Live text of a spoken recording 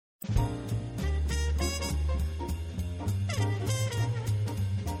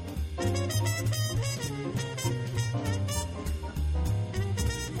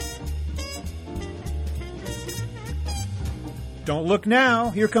Don't look now.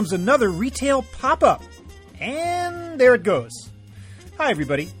 Here comes another retail pop-up. And there it goes. Hi,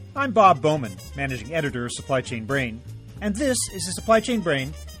 everybody. I'm Bob Bowman, Managing Editor of Supply Chain Brain. And this is the Supply Chain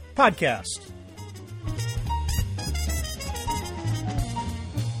Brain podcast.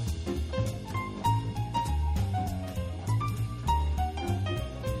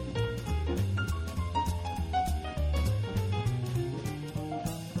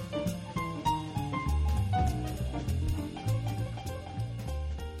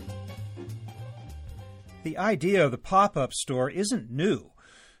 The idea of the pop-up store isn't new.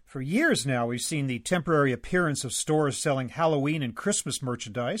 For years now, we've seen the temporary appearance of stores selling Halloween and Christmas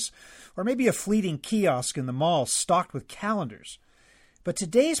merchandise, or maybe a fleeting kiosk in the mall stocked with calendars. But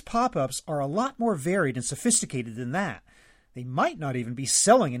today's pop-ups are a lot more varied and sophisticated than that. They might not even be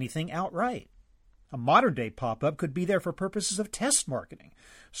selling anything outright. A modern-day pop-up could be there for purposes of test marketing,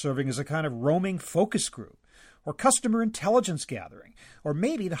 serving as a kind of roaming focus group, or customer intelligence gathering, or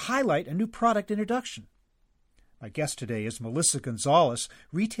maybe to highlight a new product introduction. My guest today is Melissa Gonzalez,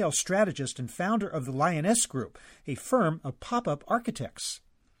 retail strategist and founder of the Lioness Group, a firm of pop-up architects.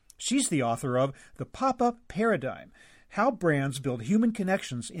 She's the author of The Pop-Up Paradigm, How Brands Build Human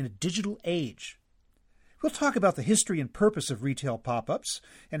Connections in a Digital Age. We'll talk about the history and purpose of retail pop-ups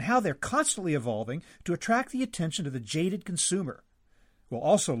and how they're constantly evolving to attract the attention of the jaded consumer. We'll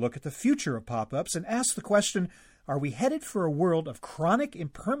also look at the future of pop-ups and ask the question, are we headed for a world of chronic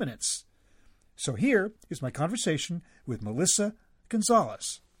impermanence? So here is my conversation with Melissa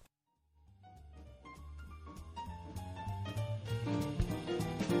Gonzalez.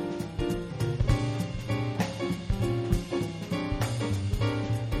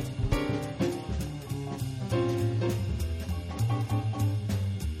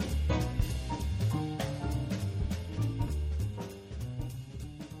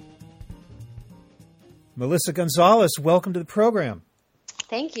 Melissa Gonzalez, welcome to the program.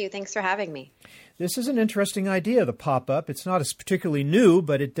 Thank you. Thanks for having me. This is an interesting idea, the pop-up. It's not as particularly new,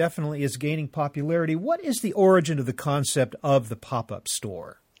 but it definitely is gaining popularity. What is the origin of the concept of the pop-up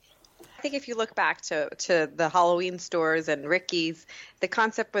store? I think if you look back to the Halloween stores and Ricky's, the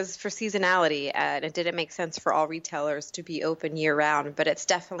concept was for seasonality, and it didn't make sense for all retailers to be open year-round, but it's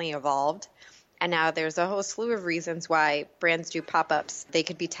definitely evolved. And now there's a whole slew of reasons why brands do pop-ups. They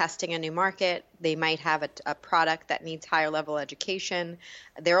could be testing a new market. They might have a product that needs higher level education.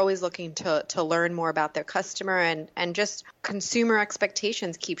 They're always looking to learn more about their customer, and just consumer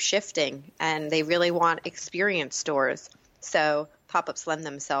expectations keep shifting, and they really want experience stores. So pop-ups lend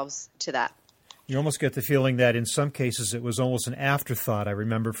themselves to that. You almost get the feeling that in some cases it was almost an afterthought. I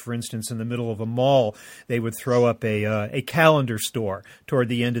remember, for instance, in the middle of a mall, they would throw up a calendar store toward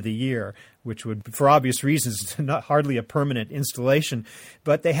the end of the year, which would, for obvious reasons, not hardly a permanent installation.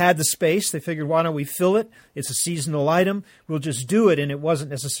 But they had the space. They figured, why don't we fill it? It's a seasonal item. We'll just do it. And it wasn't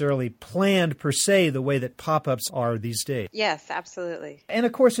necessarily planned per se the way that pop-ups are these days. Yes, absolutely. And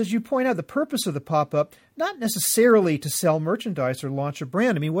of course, as you point out, the purpose of the pop-up, not necessarily to sell merchandise or launch a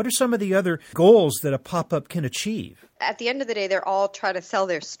brand. I mean, what are some of the other goals that a pop-up can achieve? At the end of the day, they're all trying to sell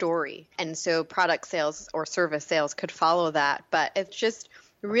their story. And so product sales or service sales could follow that. But it's just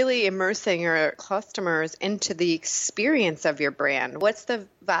really immersing your customers into the experience of your brand. What's the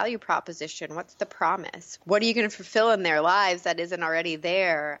value proposition? What's the promise? What are you going to fulfill in their lives that isn't already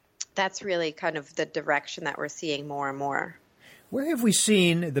there? That's really kind of the direction that we're seeing more and more. Where have we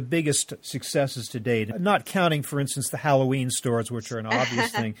seen the biggest successes to date? Not counting, for instance, the Halloween stores, which are an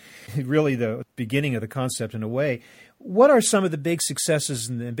obvious thing, really the beginning of the concept in a way. What are some of the big successes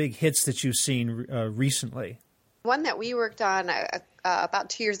and the big hits that you've seen recently? One that we worked on about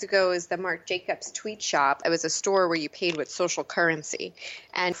 2 years ago is the Marc Jacobs Tweet Shop. It was a store where you paid with social currency.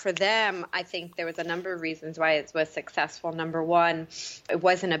 And for them, I think there was a number of reasons why it was successful. Number one, it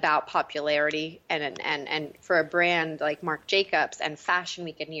wasn't about popularity. And for a brand like Marc Jacobs and Fashion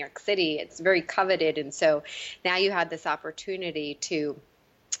Week in New York City, it's very coveted. And so now you had this opportunity to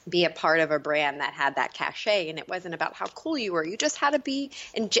be a part of a brand that had that cachet, and it wasn't about how cool you were. You just had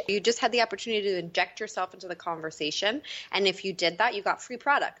you just had the opportunity to inject yourself into the conversation, and if you did that, you got free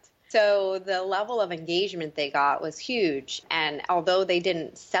product. So the level of engagement they got was huge, and although they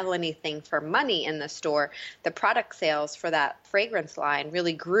didn't sell anything for money in the store, the product sales for that fragrance line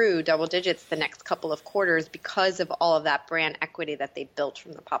really grew double digits the next couple of quarters because of all of that brand equity that they built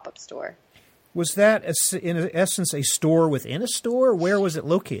from the pop-up store. Was that, in essence, a store within a store? Where was it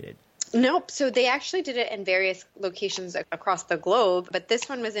located? Nope. So they actually did it in various locations across the globe, but this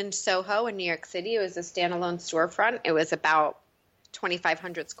one was in Soho in New York City. It was a standalone storefront. It was about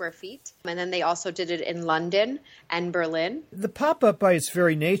 2,500 square feet. And then they also did it in London and Berlin. The pop-up, by its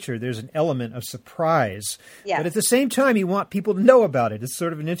very nature, there's an element of surprise. Yes. But at the same time, you want people to know about it. It's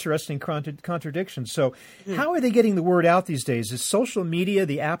sort of an interesting contradiction. So how are they getting the word out these days? Is social media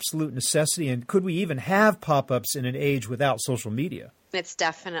the absolute necessity? And could we even have pop-ups in an age without social media? It's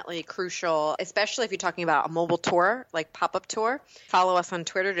definitely crucial, especially if you're talking about a mobile tour, like pop-up tour. Follow us on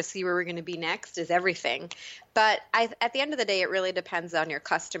Twitter to see where we're going to be next is everything. But at the end of the day, it really depends on your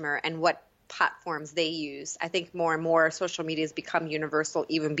customer and what platforms they use. I think more and more social media has become universal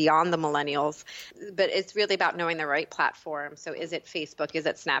even beyond the millennials, but it's really about knowing the right platform. So is it Facebook? Is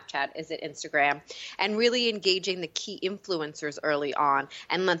it Snapchat? Is it Instagram? And really engaging the key influencers early on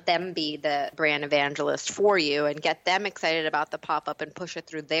and let them be the brand evangelist for you and get them excited about the pop-up and push it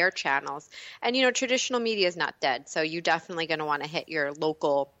through their channels. And, traditional media is not dead. So you're definitely going to want to hit your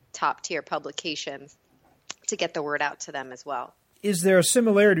local top-tier publications to get the word out to them as well. Is there a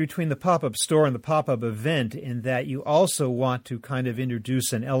similarity between the pop-up store and the pop-up event in that you also want to kind of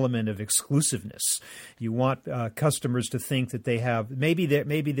introduce an element of exclusiveness? You want customers to think that they have, maybe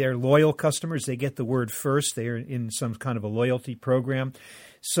they're loyal customers, they get the word first, they're in some kind of a loyalty program.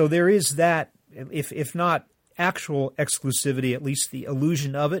 So there is that, if not actual exclusivity, at least the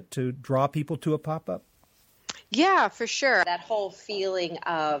illusion of it to draw people to a pop-up? Yeah, for sure. That whole feeling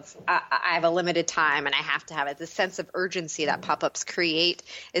of I have a limited time and I have to have it, the sense of urgency that pop-ups create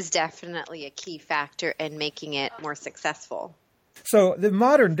is definitely a key factor in making it more successful. So the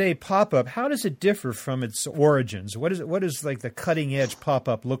modern day pop-up, how does it differ from its origins? What is like the cutting edge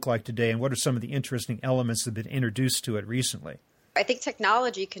pop-up look like today, and what are some of the interesting elements that have been introduced to it recently? I think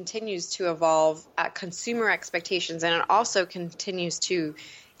technology continues to evolve consumer expectations, and it also continues to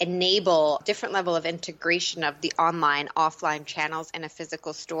enable different level of integration of the online, offline channels in a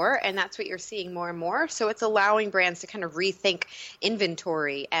physical store. And that's what you're seeing more and more. So it's allowing brands to kind of rethink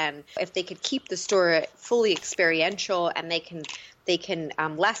inventory. And if they could keep the store fully experiential and they can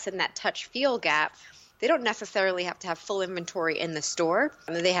lessen that touch feel gap, they don't necessarily have to have full inventory in the store.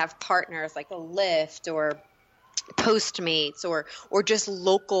 They have partners like a Lyft or Postmates or just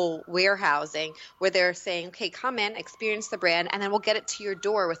local warehousing where they're saying, okay, come in, experience the brand, and then we'll get it to your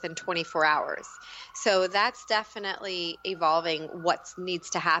door within 24 hours. So that's definitely evolving what needs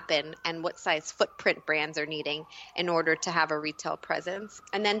to happen and what size footprint brands are needing in order to have a retail presence.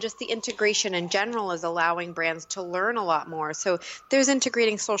 And then just the integration in general is allowing brands to learn a lot more. So there's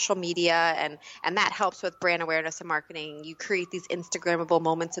integrating social media and that helps with brand awareness and marketing. You create these Instagrammable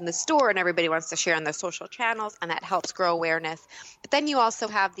moments in the store and everybody wants to share on their social channels, and that helps grow awareness. But then you also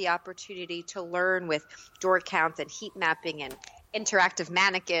have the opportunity to learn with door counts and heat mapping and interactive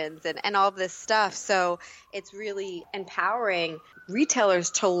mannequins and all of this stuff. So it's really empowering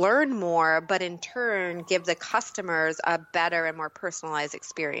retailers to learn more, but in turn give the customers a better and more personalized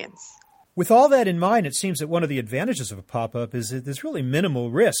experience. With all that in mind, it seems that one of the advantages of a pop-up is that there's really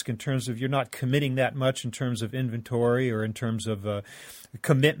minimal risk in terms of you're not committing that much in terms of inventory or in terms of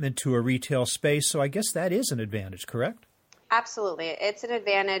commitment to a retail space. So I guess that is an advantage, correct? Absolutely. It's an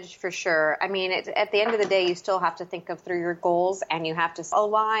advantage for sure. I mean, at the end of the day, you still have to think through your goals and you have to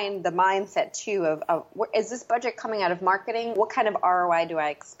align the mindset too of is this budget coming out of marketing? What kind of ROI do I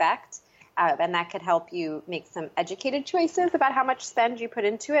expect? And that could help you make some educated choices about how much spend you put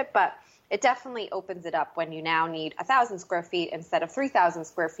into it. But it definitely opens it up when you now need 1,000 square feet instead of 3,000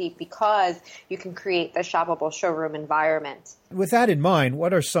 square feet because you can create the shoppable showroom environment. With that in mind,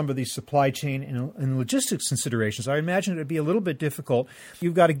 what are some of the supply chain and logistics considerations? I imagine it would be a little bit difficult.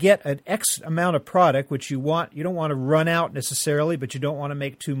 You've got to get an X amount of product, which you want. You don't want to run out necessarily, but you don't want to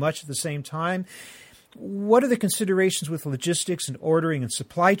make too much at the same time. What are the considerations with logistics and ordering and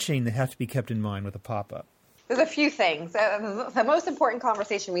supply chain that have to be kept in mind with a pop-up? There's a few things. The most important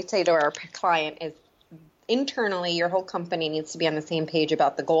conversation we say to our client is internally, your whole company needs to be on the same page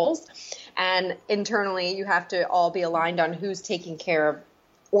about the goals. And internally, you have to all be aligned on who's taking care of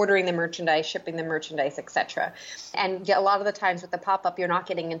ordering the merchandise, shipping the merchandise, etc. And a lot of the times with the pop-up, you're not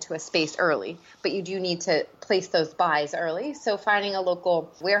getting into a space early, but you do need to place those buys early. So finding a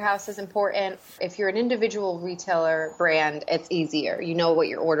local warehouse is important. If you're an individual retailer brand, it's easier. You know what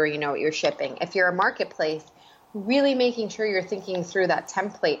you're ordering, you know what you're shipping. If you're a marketplace, really making sure you're thinking through that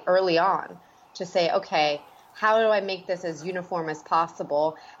template early on to say, okay, how do I make this as uniform as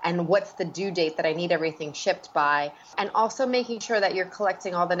possible? And what's the due date that I need everything shipped by? And also making sure that you're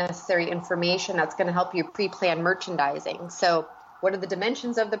collecting all the necessary information that's going to help you pre-plan merchandising. So what are the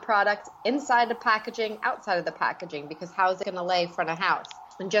dimensions of the product inside the packaging, outside of the packaging? Because how is it going to lay front of house?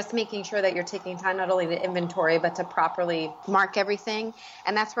 And just making sure that you're taking time not only to inventory, but to properly mark everything.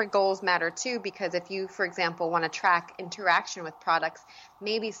 And that's where goals matter too, because if you, for example, want to track interaction with products,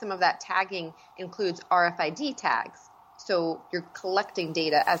 maybe some of that tagging includes RFID tags. So you're collecting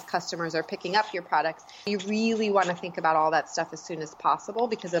data as customers are picking up your products. You really want to think about all that stuff as soon as possible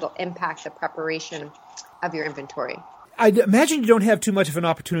because it'll impact the preparation of your inventory. I imagine you don't have too much of an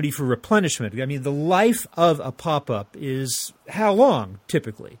opportunity for replenishment. I mean, the life of a pop-up is how long,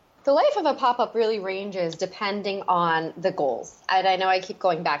 typically? The life of a pop-up really ranges depending on the goals. And I know I keep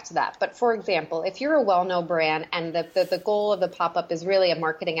going back to that. But for example, if you're a well-known brand and the goal of the pop-up is really a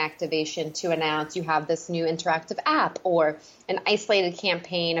marketing activation to announce you have this new interactive app or an isolated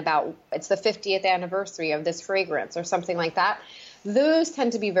campaign about it's the 50th anniversary of this fragrance or something like that, those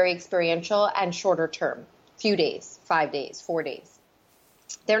tend to be very experiential and shorter term. Few days, 5 days, 4 days.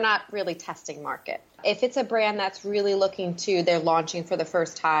 They're not really testing market. If it's a brand that's really they're launching for the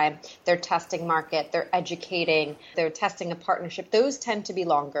first time, they're testing market, they're educating, they're testing a partnership, those tend to be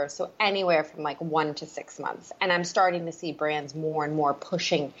longer. So anywhere from like 1 to 6 months. And I'm starting to see brands more and more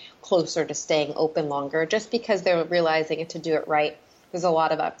pushing closer to staying open longer just because they're realizing it to do it right. There's a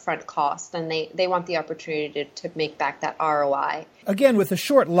lot of upfront cost, and they want the opportunity to make back that ROI. Again, with the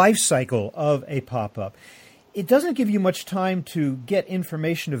short life cycle of a pop-up, it doesn't give you much time to get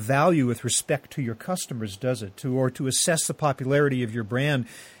information of value with respect to your customers, does it? Or to assess the popularity of your brand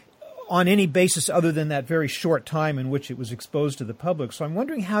on any basis other than that very short time in which it was exposed to the public. So I'm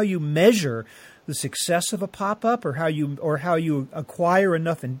wondering how you measure the success of a pop-up or how you acquire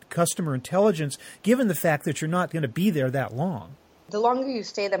enough customer intelligence given the fact that you're not going to be there that long. The longer you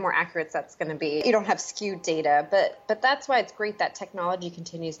stay, the more accurate that's going to be. You don't have skewed data, but that's why it's great that technology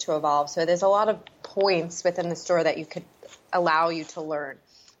continues to evolve. So there's a lot of points within the store that you could allow you to learn.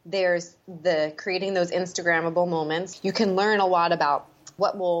 There's the creating those Instagrammable moments. You can learn a lot about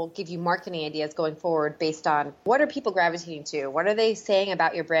what will give you marketing ideas going forward based on what are people gravitating to? What are they saying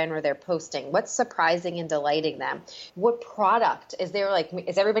about your brand where they're posting? What's surprising and delighting them? What product is there?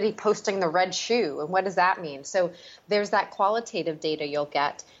 Is everybody posting the red shoe? And what does that mean? So there's that qualitative data you'll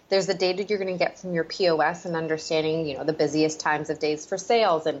get. There's the data you're going to get from your POS and understanding, the busiest times of days for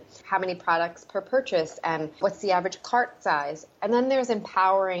sales and how many products per purchase and what's the average cart size. And then there's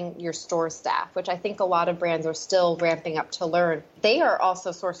empowering your store staff, which I think a lot of brands are still ramping up to learn. They are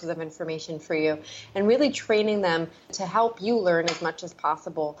also sources of information for you and really training them to help you learn as much as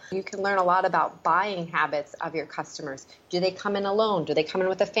possible. You can learn a lot about buying habits of your customers. Do they come in alone? Do they come in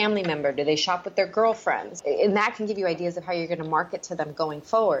with a family member? Do they shop with their girlfriends? And that can give you ideas of how you're going to market to them going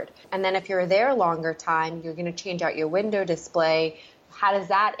forward. And then if you're there a longer time, you're going to change out your window display. How does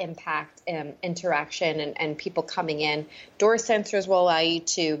that impact interaction and people coming in? Door sensors will allow you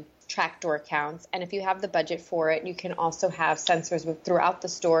to track door counts. And if you have the budget for it, you can also have sensors throughout the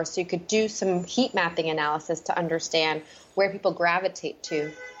store. So you could do some heat mapping analysis to understand where people gravitate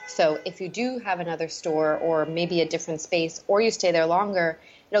to. So if you do have another store or maybe a different space or you stay there longer,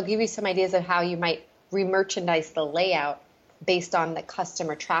 it'll give you some ideas of how you might re-merchandise the layout based on the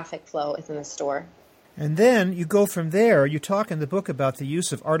customer traffic flow within the store. And then you go from there. You talk in the book about the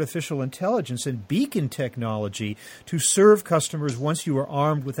use of artificial intelligence and beacon technology to serve customers once you are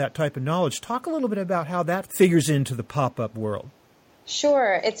armed with that type of knowledge. Talk a little bit about how that figures into the pop-up world.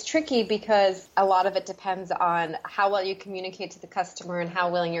 Sure. It's tricky because a lot of it depends on how well you communicate to the customer and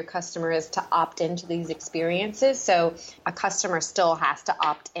how willing your customer is to opt into these experiences. So a customer still has to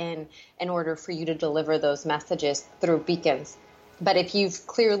opt in order for you to deliver those messages through beacons. But if you've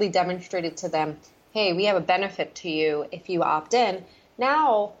clearly demonstrated to them, hey, we have a benefit to you if you opt in,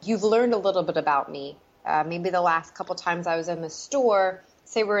 now you've learned a little bit about me. Maybe the last couple times I was in the store,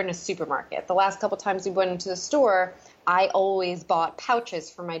 say we're in a supermarket. The last couple times we went into the store, I always bought pouches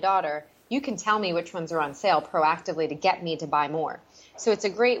for my daughter. You can tell me which ones are on sale proactively to get me to buy more. So it's a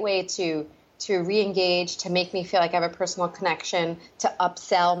great way to re-engage, to make me feel like I have a personal connection, to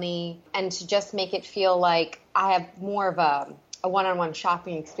upsell me, and to just make it feel like I have more of a one-on-one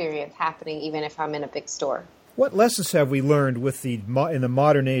shopping experience happening even if I'm in a big store. What lessons have we learned in the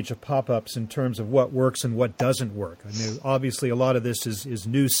modern age of pop-ups in terms of what works and what doesn't work? I mean, obviously a lot of this is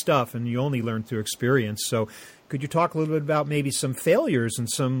new stuff and you only learn through experience. So could you talk a little bit about maybe some failures and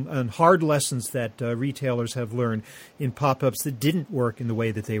some hard lessons that retailers have learned in pop-ups that didn't work in the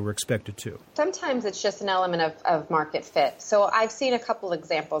way that they were expected to? Sometimes it's just an element of market fit. So I've seen a couple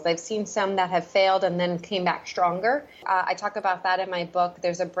examples. I've seen some that have failed and then came back stronger. I talk about that in my book.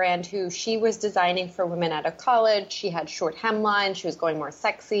 There's a brand who she was designing for women out of college. She had short hemline. She was going more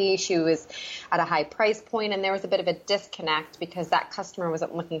sexy. She was at a high price point, and there was a bit of a disconnect because that customer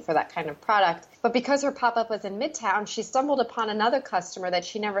wasn't looking for that kind of product. But because her pop-up was in Midtown, she stumbled upon another customer that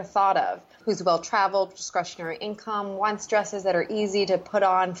she never thought of, who's well-traveled, discretionary income, wants dresses that are easy to put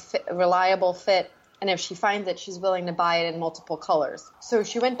on, reliable fit, and if she finds it, she's willing to buy it in multiple colors. So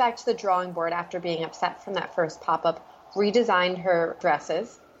she went back to the drawing board after being upset from that first pop-up, redesigned her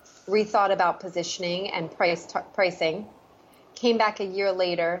dresses, rethought about positioning and pricing, came back a year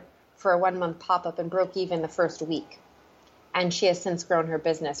later for a 1-month pop-up and broke even the first week. And she has since grown her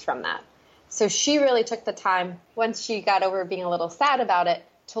business from that. So she really took the time, once she got over being a little sad about it,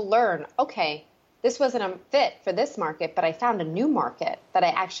 to learn, okay, this wasn't a fit for this market, but I found a new market that I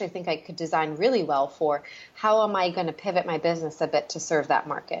actually think I could design really well for. How am I going to pivot my business a bit to serve that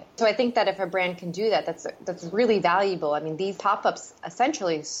market? So I think that if a brand can do that, that's really valuable. I mean, these pop-ups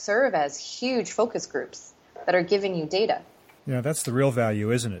essentially serve as huge focus groups that are giving you data. Yeah, that's the real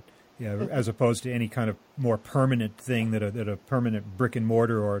value, isn't it? Yeah, as opposed to any kind of more permanent thing that a permanent brick and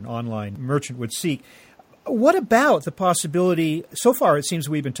mortar or an online merchant would seek. What about the possibility, so far it seems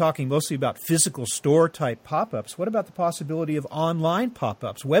we've been talking mostly about physical store type pop-ups. What about the possibility of online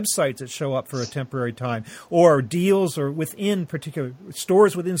pop-ups, websites that show up for a temporary time, or deals or within particular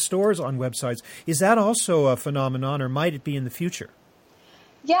stores within stores on websites? Is that also a phenomenon, or might it be in the future?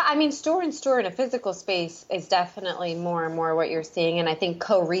 Yeah, I mean, store-in-store in a physical space is definitely more and more what you're seeing. And I think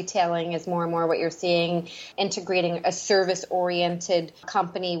co-retailing is more and more what you're seeing, integrating a service-oriented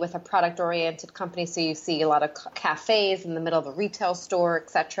company with a product-oriented company. So you see a lot of cafes in the middle of a retail store, et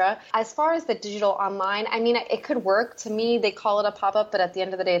cetera. As far as the digital online, I mean, it could work. To me, they call it a pop-up, but at the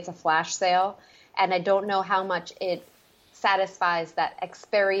end of the day, it's a flash sale. And I don't know how much it satisfies that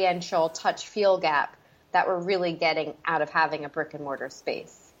experiential touch-feel gap that we're really getting out of having a brick-and-mortar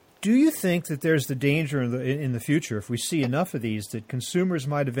space. Do you think that there's the danger in the future, if we see enough of these, that consumers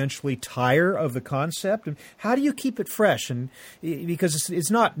might eventually tire of the concept? And how do you keep it fresh? And because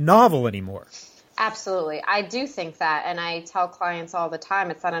it's not novel anymore. Absolutely. I do think that, and I tell clients all the time,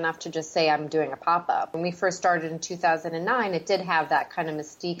 it's not enough to just say I'm doing a pop-up. When we first started in 2009, it did have that kind of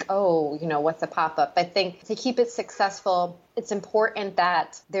mystique, what's a pop-up? I think to keep it successful, it's important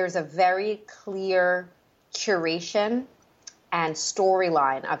that there's a very clear curation and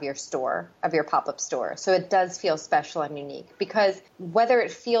storyline of your store, of your pop-up store. So it does feel special and unique, because whether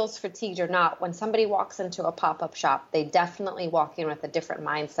it feels fatigued or not, when somebody walks into a pop-up shop, they definitely walk in with a different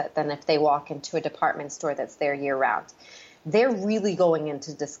mindset than if they walk into a department store that's there year-round. They're really going in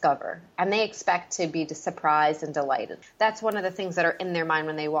to discover, and they expect to be surprised and delighted. That's one of the things that are in their mind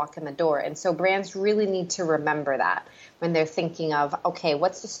when they walk in the door. And so brands really need to remember that when they're thinking of, okay,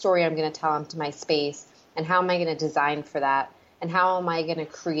 what's the story I'm going to tell them to my space, and how am I going to design for that? And how am I going to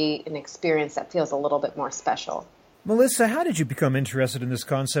create an experience that feels a little bit more special? Melissa, how did you become interested in this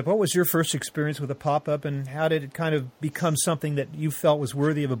concept? What was your first experience with a pop-up, and how did it kind of become something that you felt was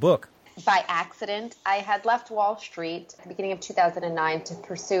worthy of a book? By accident. I had left Wall Street at the beginning of 2009 to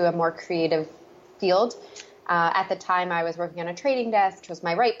pursue a more creative field. At the time, I was working on a trading desk, which was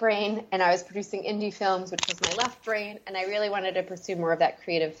my right brain, and I was producing indie films, which was my left brain, and I really wanted to pursue more of that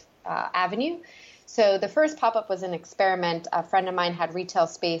creative avenue. So the first pop-up was an experiment. A friend of mine had retail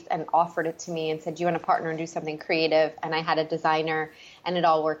space and offered it to me and said, do you want to partner and do something creative? And I had a designer, and it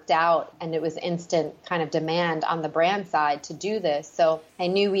all worked out. And it was instant kind of demand on the brand side to do this. So I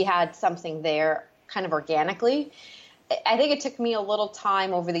knew we had something there kind of organically. I think it took me a little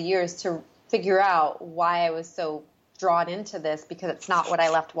time over the years to figure out why I was so drawn into this, because it's not what I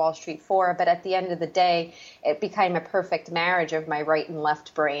left Wall Street for. But at the end of the day, it became a perfect marriage of my right and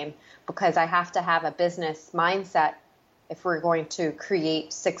left brain, because I have to have a business mindset if we're going to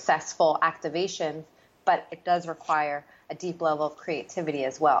create successful activations, but it does require a deep level of creativity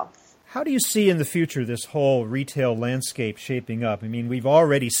as well. How do you see in the future this whole retail landscape shaping up? I mean, we've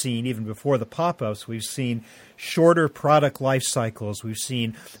already seen, even before the pop-ups, we've seen shorter product life cycles. We've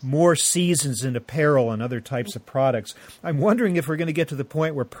seen more seasons in apparel and other types of products. I'm wondering if we're going to get to the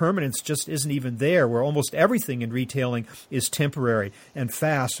point where permanence just isn't even there, where almost everything in retailing is temporary and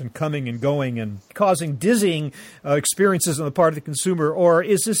fast and coming and going and causing dizzying experiences on the part of the consumer. Or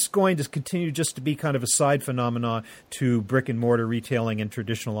is this going to continue just to be kind of a side phenomenon to brick and mortar retailing and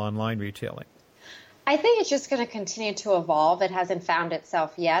traditional online retailing? I think it's just going to continue to evolve. It hasn't found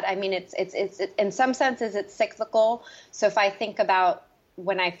itself yet. I mean, it's in some senses it's cyclical. So if I think about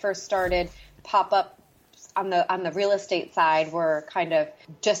when I first started, pop-up on the real estate side were kind of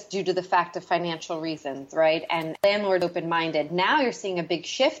just due to the fact of financial reasons, right? And landlord open-minded. Now you're seeing a big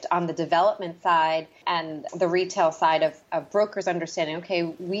shift on the development side and the retail side of brokers understanding, okay,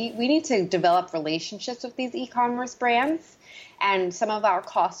 we need to develop relationships with these e-commerce brands. And some of our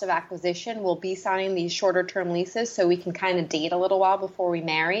cost of acquisition will be signing these shorter term leases so we can kind of date a little while before we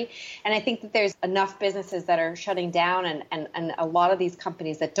marry. And I think that there's enough businesses that are shutting down and a lot of these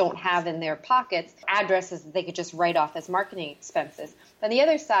companies that don't have in their pockets addresses that they could just write off as marketing expenses. On the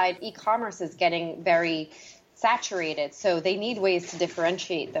other side, e-commerce is getting very saturated, so they need ways to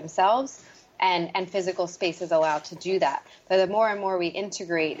differentiate themselves. And physical space is allowed to do that. But the more and more we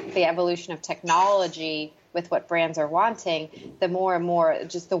integrate the evolution of technology with what brands are wanting, the more and more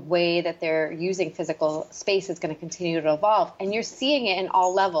just the way that they're using physical space is going to continue to evolve. And you're seeing it in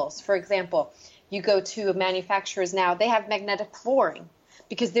all levels. For example, you go to manufacturers now, they have magnetic flooring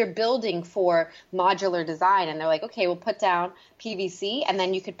because they're building for modular design. And they're like, okay, we'll put down PVC, and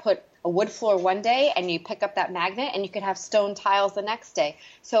then you could put a wood floor one day and you pick up that magnet and you could have stone tiles the next day.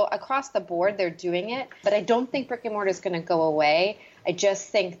 So across the board, they're doing it. But I don't think brick and mortar is going to go away. I just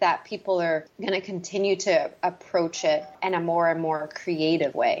think that people are going to continue to approach it in a more and more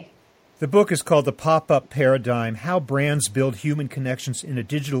creative way. The book is called The Pop-Up Paradigm, How Brands Build Human Connections in a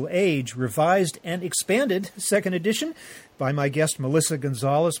Digital Age, revised and expanded, second edition, by my guest, Melissa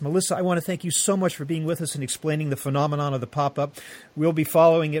Gonzalez. Melissa, I want to thank you so much for being with us and explaining the phenomenon of the pop-up. We'll be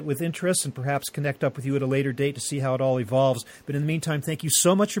following it with interest and perhaps connect up with you at a later date to see how it all evolves. But in the meantime, thank you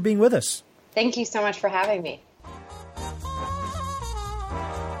so much for being with us. Thank you so much for having me.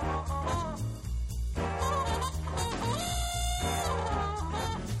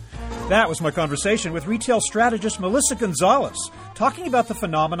 That was my conversation with retail strategist Melissa Gonzalez, talking about the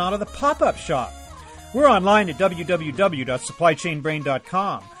phenomenon of the pop-up shop. We're online at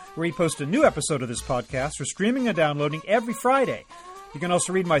www.supplychainbrain.com, where we post a new episode of this podcast for streaming and downloading every Friday. You can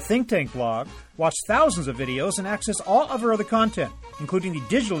also read my Think Tank blog, watch thousands of videos, and access all of our other content, including the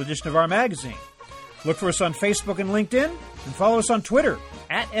digital edition of our magazine. Look for us on Facebook and LinkedIn, and follow us on Twitter,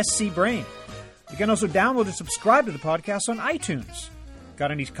 @SCBrain. You can also download and subscribe to the podcast on iTunes. Got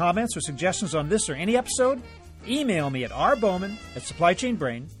any comments or suggestions on this or any episode? Email me at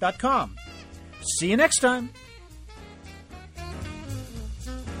rbowman@supplychainbrain.com. See you next time.